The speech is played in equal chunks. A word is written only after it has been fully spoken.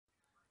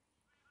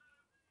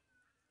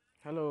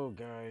Hello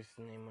guys,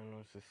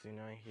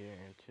 Name169 here,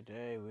 and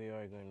today we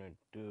are gonna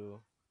do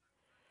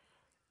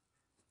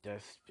the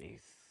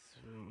space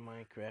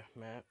Minecraft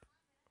map.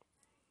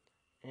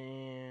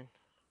 And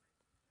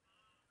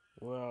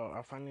well,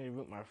 I finally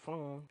root my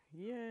phone.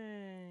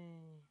 Yay!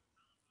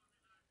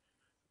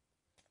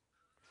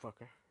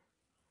 Fucker.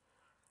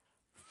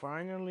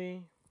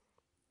 Finally,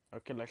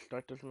 okay, let's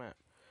start this map.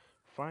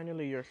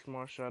 Finally, your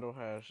small shuttle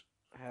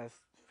has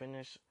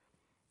finished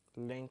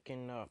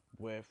linking up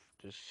with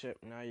the ship.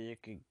 Now you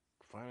can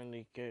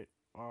finally get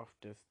off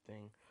this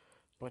thing.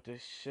 But the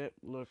ship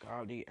look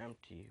oddly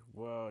empty.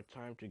 Well,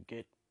 time to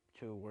get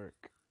to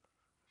work.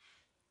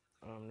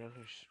 This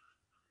is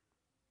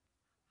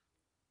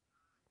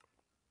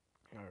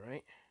all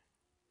right.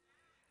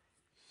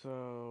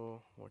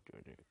 So what do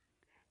I do?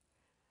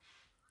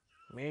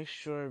 Make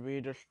sure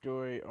read the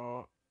story.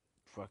 Oh,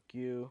 fuck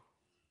you.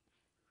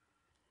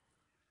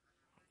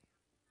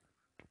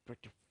 Put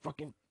the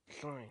fucking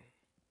sign.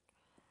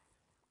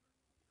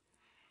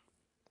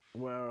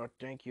 Well,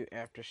 thank you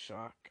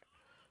Aftershock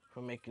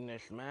for making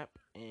this map,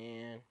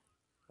 and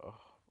oh,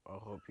 I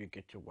hope you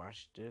get to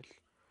watch this.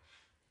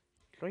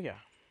 So yeah.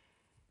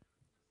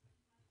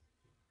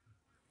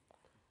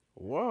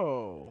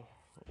 Whoa,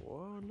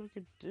 whoa! Look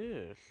at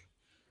this.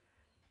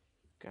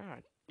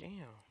 God damn.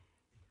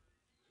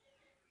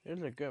 This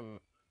is a good.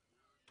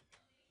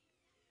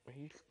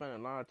 He spent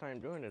a lot of time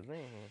doing this,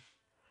 ain't he?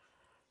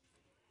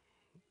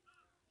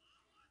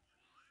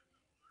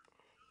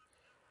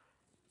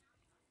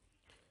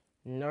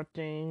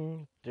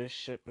 Nothing. This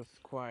ship is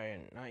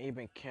quiet. Not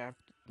even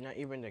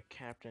the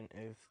captain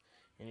is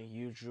in the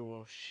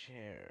usual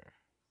share.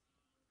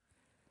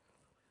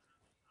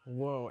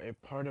 Whoa! A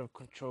part of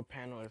control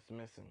panel is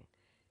missing.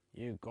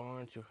 You're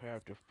going to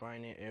have to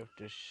find it if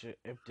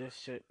this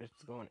ship is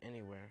going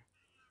anywhere.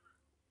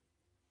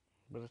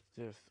 What is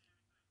this?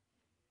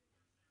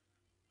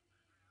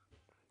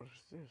 What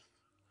is this?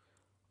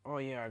 Oh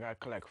yeah, I gotta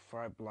collect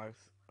 5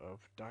 blocks of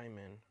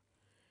diamond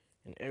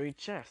in every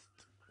chest.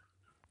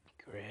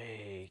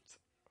 Great.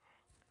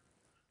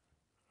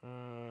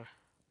 Uh,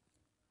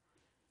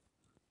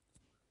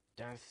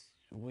 that's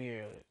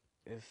weird.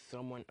 Is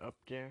someone up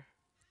there?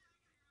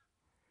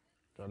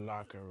 The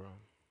locker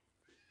room.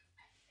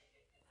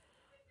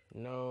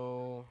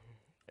 No.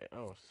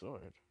 Oh,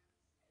 sword.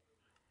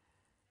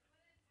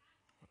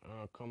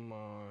 Oh, come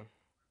on.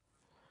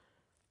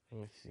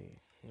 Let me see.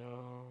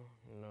 No,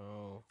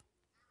 no,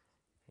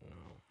 no.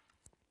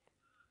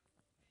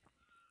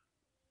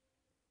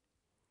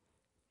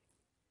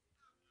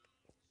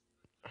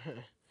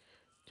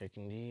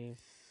 Taking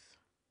these.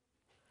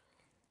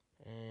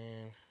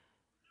 And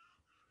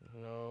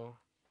no,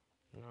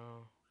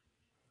 no.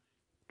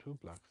 2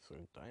 blocks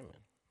of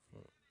diamond.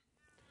 Hmm.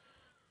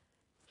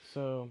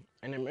 So,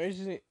 an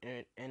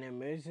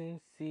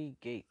emergency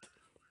gate.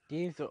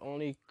 These will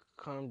only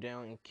come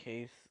down in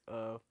case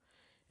of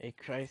a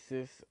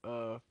crisis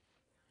of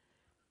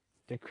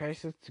the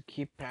crisis to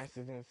keep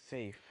passengers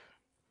safe.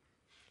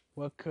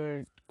 What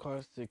could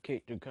cause the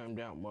gate to come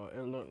down? Well,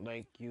 it looked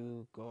like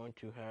you going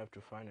to have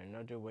to find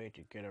another way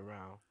to get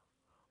around.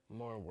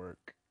 More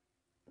work.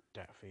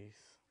 That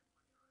face.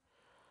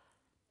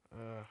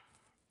 Uh,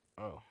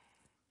 oh.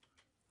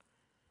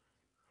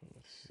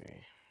 Let's see.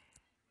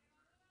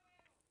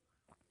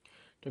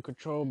 The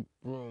control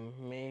room.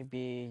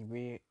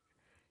 Maybe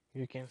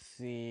you can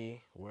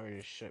see where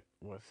the ship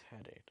was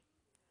headed.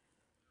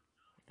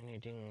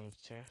 Anything on the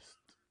chest?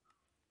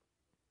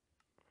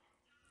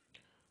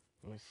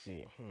 Let me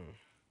see.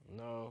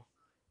 No.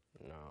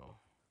 No.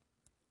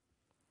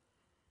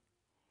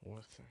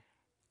 What's the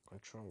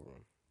control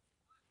room?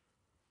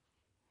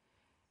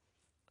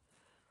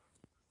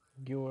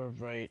 You were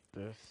right.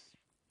 This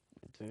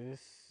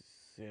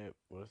ship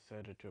was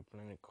headed to a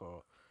planet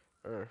called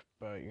Earth,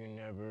 but you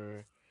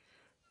never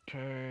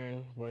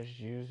turned was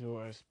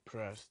usual as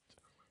pressed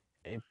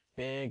a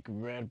big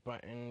red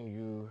button.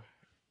 You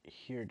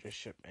hear the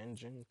ship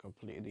engine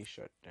completely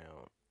shut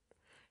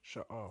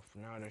off.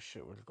 Now the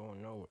ship was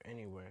going nowhere,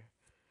 anywhere,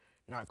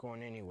 not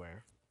going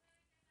anywhere.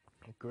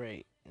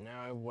 Great.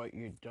 Now what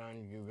you've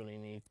done, you really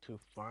need to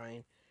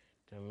find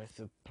the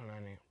missing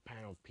planet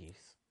panel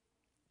piece.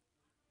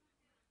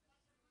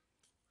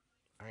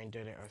 I ain't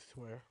did it, I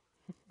swear.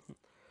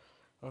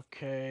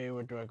 Okay,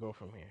 where do I go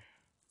from here?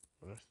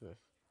 What's this?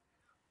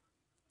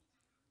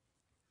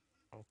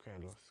 Okay,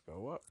 let's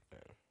go up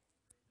then.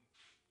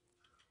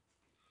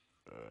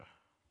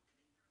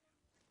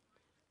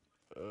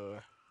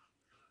 Uh,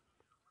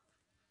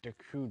 the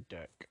crew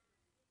deck.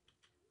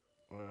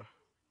 Uh,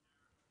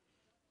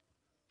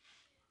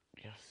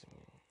 yes.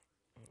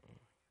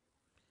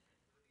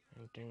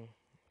 Anything?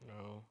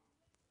 No.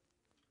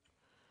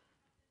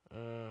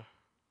 Uh,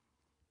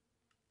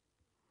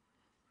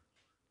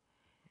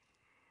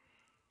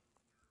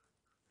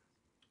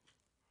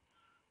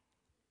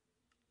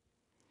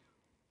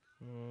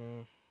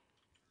 mm,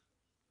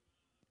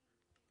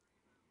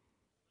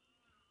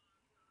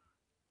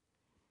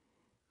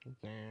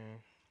 then.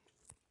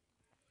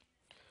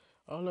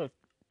 Oh look,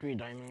 3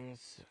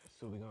 diamonds.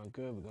 So we're going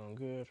good. We're going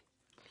good.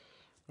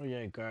 Oh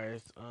yeah,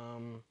 guys.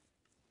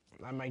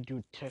 I might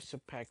do texture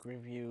pack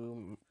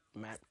review,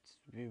 maps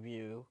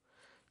review.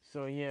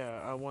 So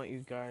yeah, I want you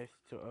guys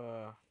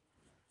to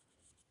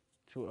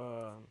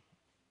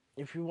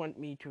if you want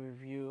me to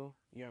review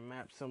your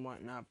maps and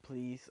whatnot,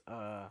 please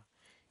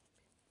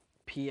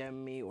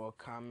PM me or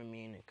comment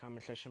me in the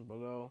comment section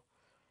below.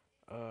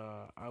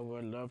 I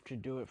would love to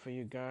do it for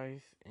you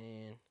guys,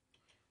 and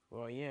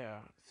well, yeah,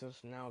 since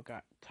now I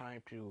got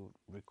time to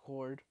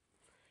record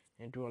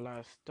and do a lot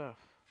of stuff.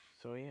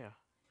 So yeah,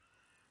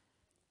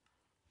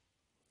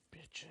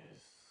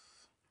 bitches.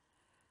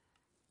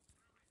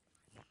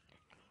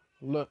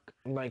 Looks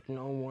like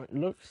no one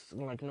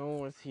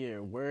was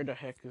here. Where the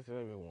heck is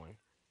everyone?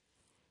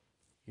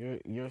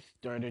 You're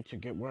starting to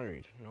get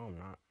worried. No, I'm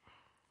not.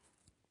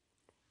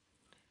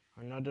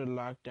 Another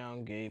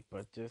lockdown gate,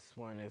 but this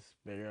one is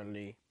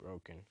barely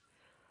broken.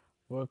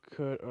 What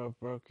could have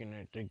broken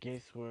it? The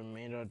gates were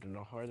made out of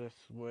the hardest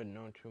wood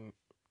known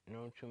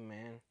to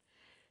man.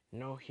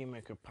 No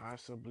human could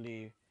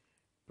possibly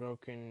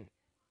broken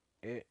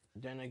it.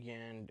 Then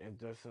again, it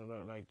doesn't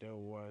look like there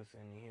was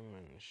any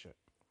human shit.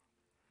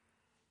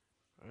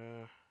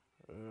 Uh,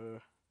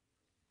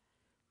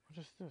 what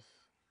is this?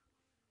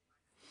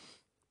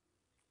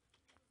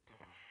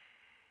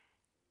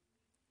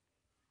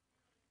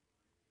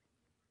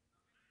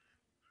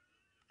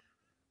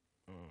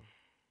 Mm.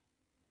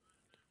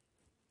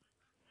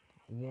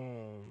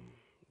 Whoa,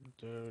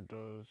 there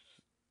those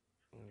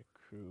in the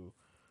crew.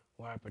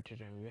 What happened to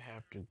them? You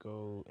have to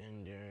go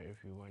in there if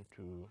you want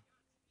to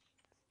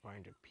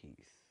find a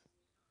piece.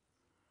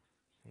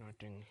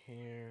 Nothing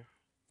here.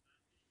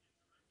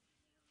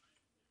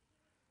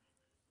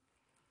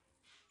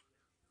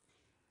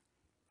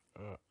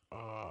 Uh,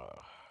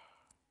 uh,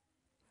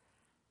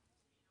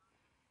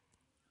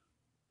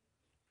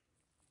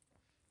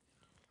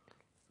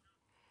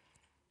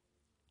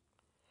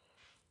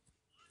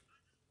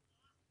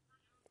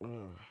 uh,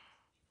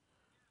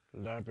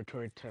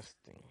 laboratory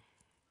testing.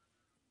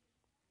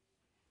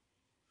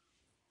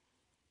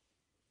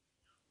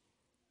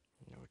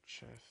 No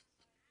chest.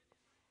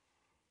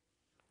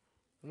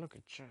 Look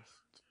at chest.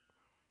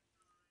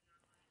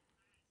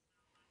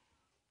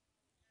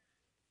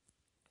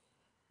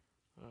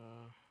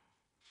 Uh,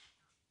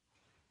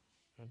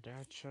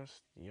 that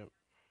chest. Yep.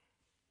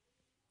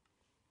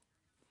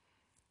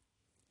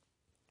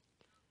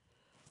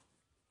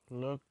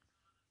 Look,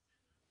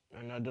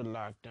 another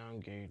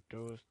lockdown gate.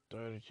 Those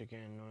started to get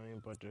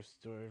annoying, but the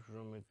storage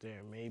room is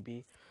there.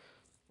 Maybe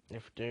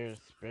if there's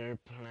spare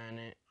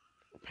planet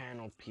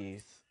panel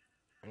piece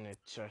and a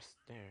chest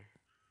there.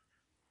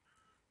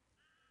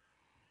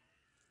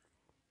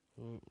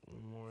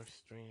 More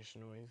strange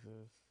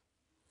noises.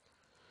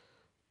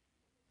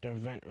 The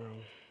vent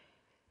room.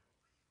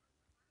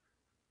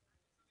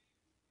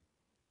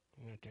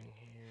 Nothing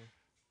here.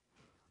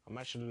 I'm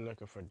actually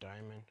looking for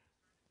diamond.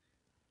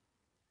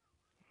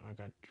 I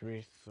got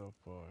 3 so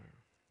far.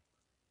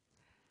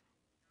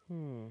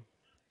 Hmm.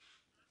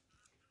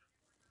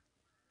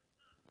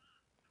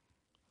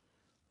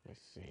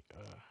 Let's see.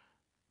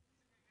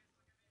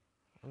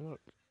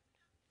 Look.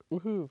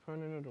 Woohoo!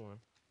 Found another one.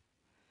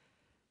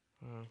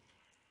 Uh,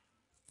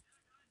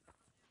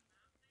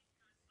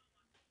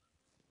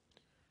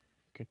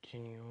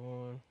 Continue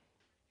on.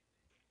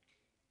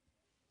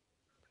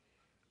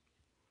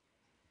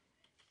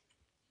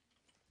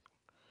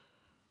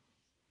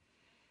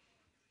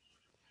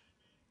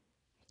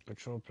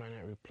 Control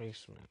planet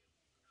replacement.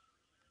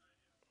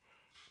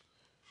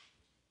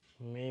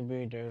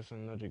 Maybe there's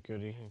another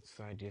goodie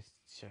inside this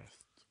chest.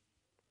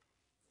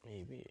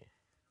 Maybe.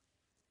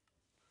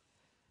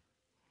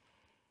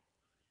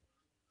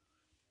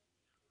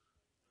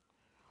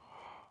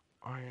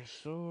 Iron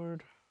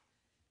sword.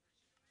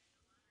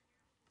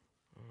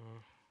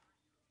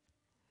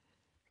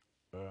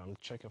 I'm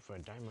checking for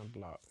diamond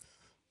blocks.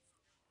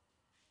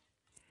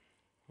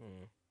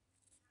 Hmm.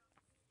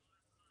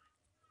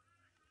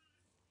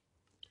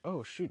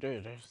 Oh shoot!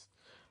 There's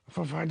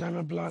 5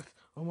 diamond blocks.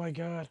 Oh my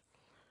god!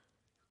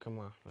 Come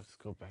on, let's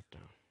go back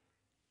down.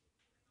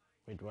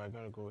 Wait, do I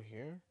gotta go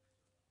here?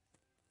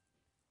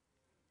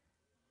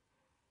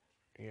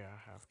 Yeah,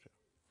 I have to.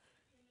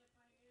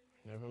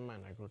 Never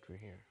mind, I go through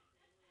here.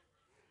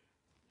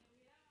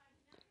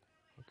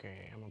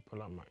 Okay, I'm gonna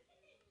pull out my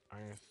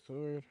iron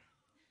sword.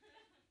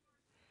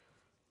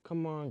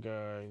 Come on,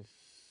 guys.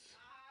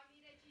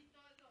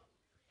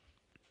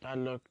 That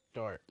look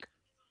dark.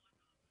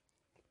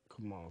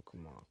 Come on,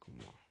 come on, come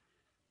on.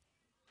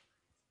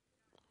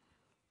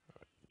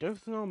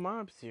 There's no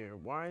mobs here.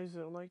 Why is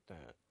it like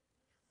that?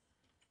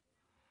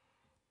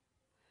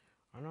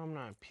 I know I'm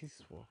not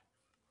peaceful.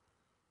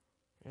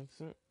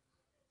 It's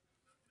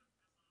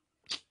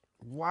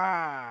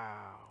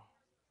wow.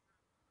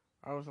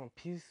 I was on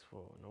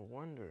peaceful. No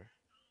wonder.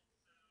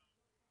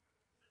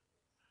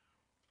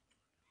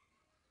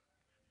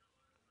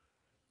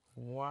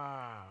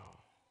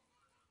 Wow.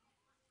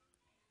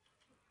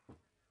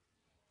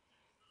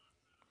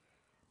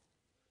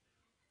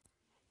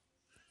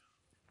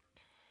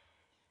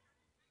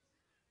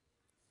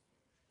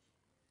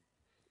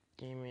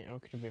 Gaming, I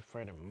could be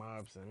fighting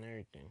mobs and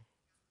everything.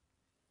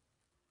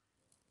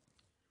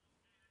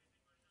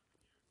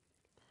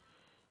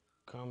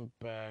 Come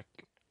back,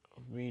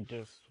 read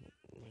this.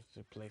 Let's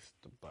replace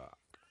the block.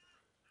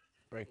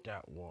 Break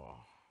that wall.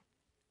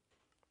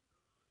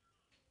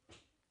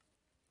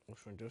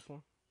 Which one? This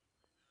one?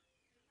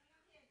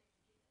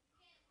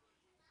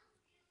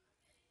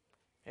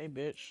 Hey,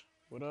 bitch.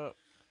 What up?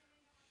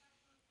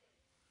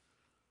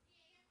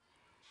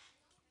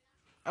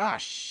 Ah,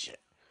 shit.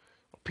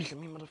 A piece of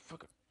me,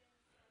 motherfucker.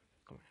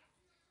 Come here.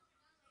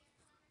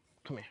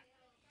 Come here.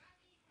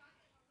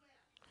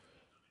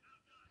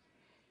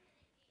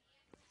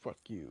 Fuck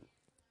you.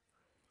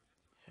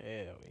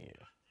 Hell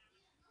yeah.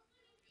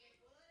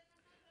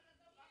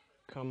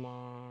 Come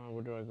on.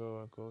 Where do I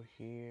go? I go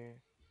here.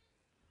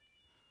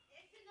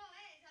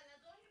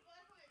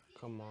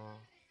 Come on.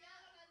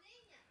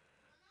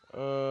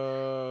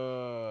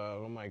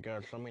 Oh my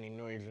god, so many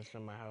noises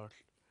in my house.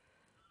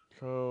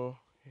 So,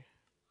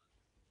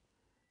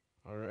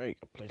 alright,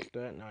 I placed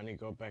that. Now I need to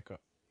go back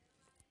up.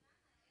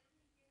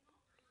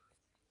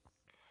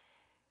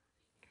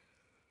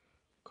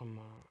 Come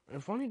on.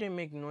 If only they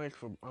make noise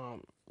for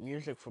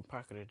music for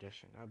Pocket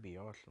Edition. That'd be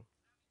awesome.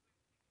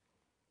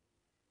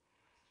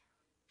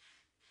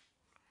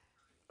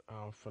 I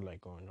don't feel like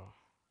going though.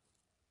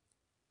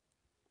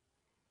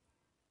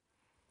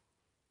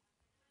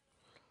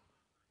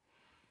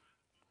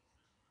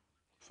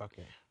 Fuck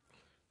it.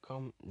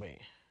 Come, wait.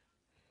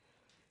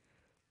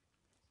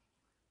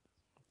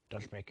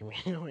 That's making me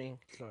annoying.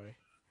 Sorry.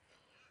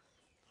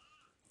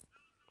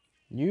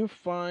 You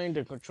find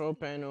the control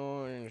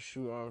panel and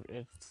shoot out.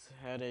 It's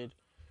headed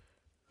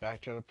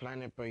back to the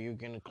planet, but you're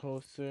getting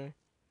closer.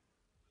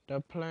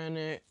 The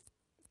planet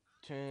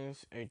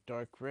turns a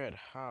dark red.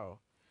 How?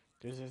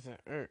 This isn't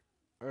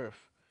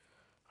Earth.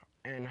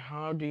 And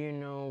how do you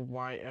know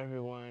why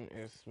everyone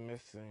is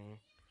missing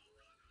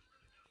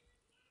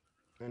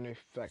an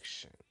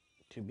infection?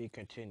 To be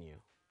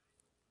continued.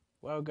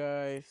 Well,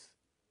 guys,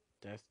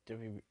 that's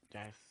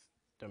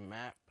the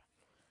map.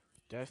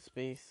 Death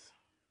Space.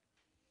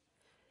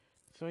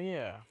 So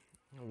yeah,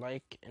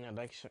 like in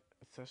the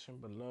section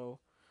below.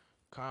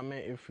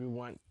 Comment if you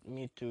want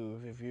me to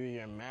review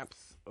your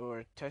maps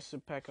or texture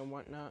pack and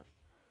whatnot.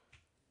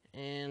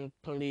 And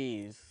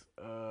please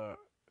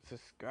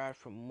subscribe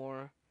for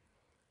more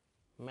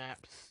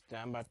maps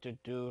that I'm about to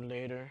do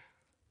later.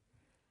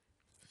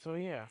 So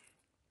yeah,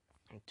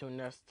 until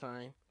next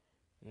time,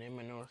 Name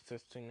and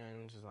 69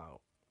 is out.